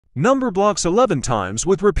Number blocks 11 times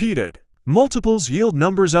with repeated multiples yield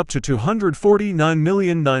numbers up to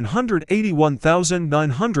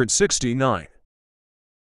 249,981,969.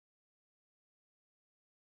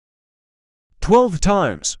 12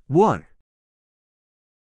 times 1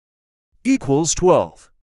 equals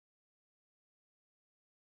 12.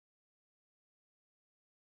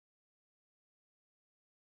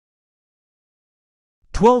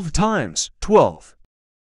 12 times 12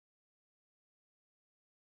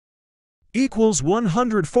 equals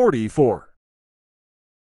 144.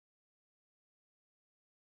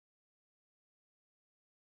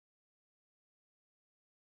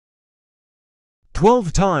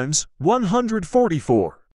 12 times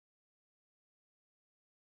 144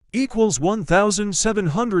 equals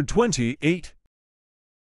 1,728.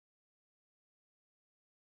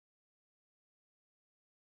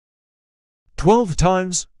 12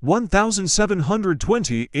 times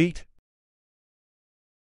 1,728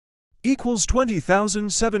 equals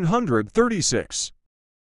 20,736.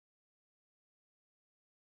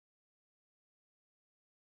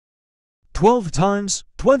 12 times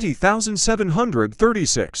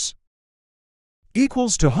 20,736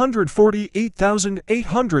 equals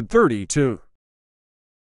 248,832.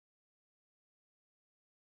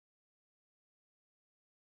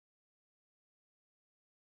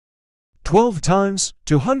 12 times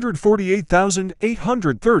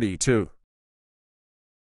 248,832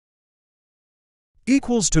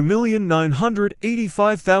 equals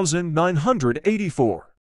 2,985,984.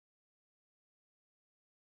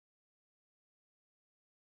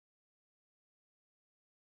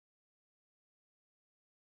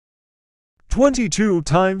 22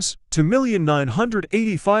 times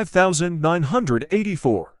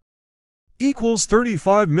 2,985,984 equals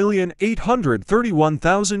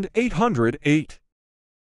 35,831,808.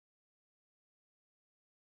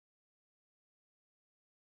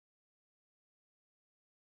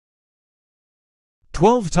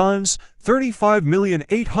 12 times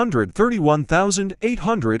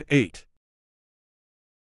 35,831,808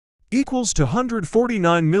 equals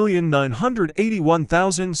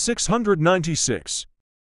 249,981,696.